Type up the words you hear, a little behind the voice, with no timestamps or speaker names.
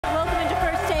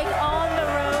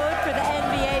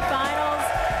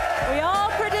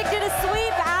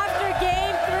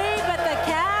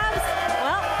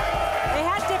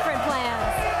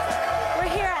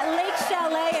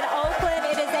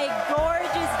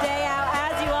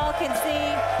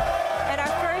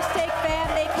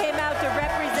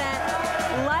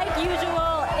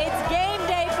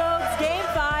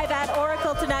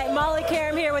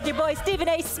Stephen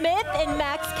A. Smith and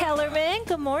Max Kellerman.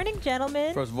 Good morning,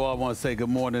 gentlemen. First of all, I want to say good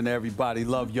morning to everybody.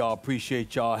 Love y'all,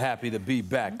 appreciate y'all, happy to be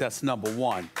back. That's number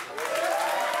one.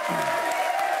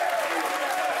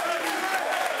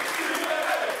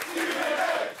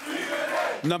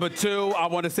 Number two, I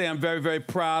want to say I'm very, very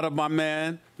proud of my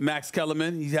man, Max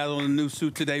Kellerman. He has on a new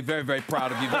suit today. Very, very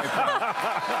proud of you. Very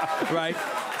proud. Right?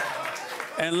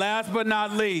 And last but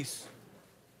not least,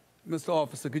 Mr.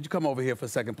 Officer, could you come over here for a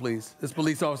second, please? This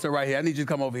police officer right here, I need you to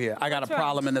come over here. I got a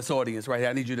problem in this audience right here.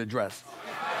 I need you to address.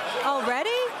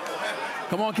 Already?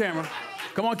 Come on, camera.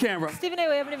 Come on, camera. Stephen A.,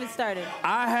 we haven't even started.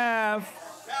 I have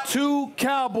 2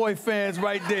 Cowboy fans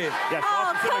right there. Yes,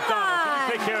 Oh, come on.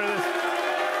 Take care of this.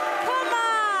 Come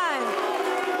on.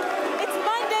 It's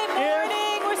Monday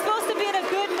morning. We're supposed to be in a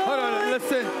good mood. Hold on,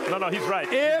 listen. No, he's right.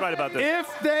 He's right about this.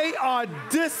 If they are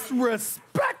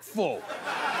disrespectful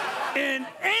in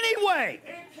any way,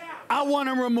 I want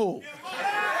them removed.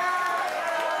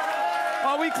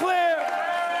 Are we clear?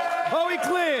 Are we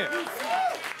clear?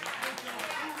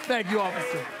 Thank you,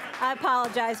 officer. I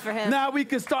apologize for him. Now we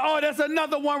can start. Oh, there's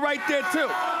another one right there, too.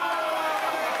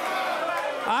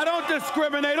 I don't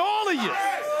discriminate. All of you.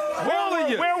 All of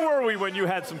you. Where were we when you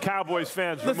had some Cowboys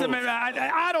fans removed? Listen, man,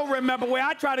 I don't remember where.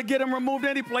 I try to get them removed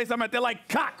any place I'm at. They're like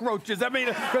cockroaches. I mean,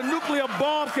 the nuclear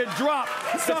bomb can drop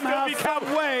somehow,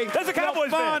 some way. That's a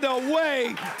Cowboys fan. Find a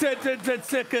way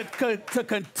to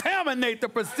contaminate the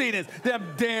proceedings.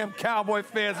 Them damn Cowboy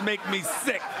fans make me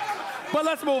sick. But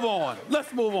let's move on.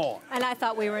 Let's move on. And I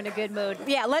thought we were in a good mood.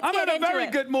 Yeah, let's get into it. I'm in a very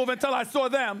good mood until I saw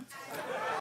them.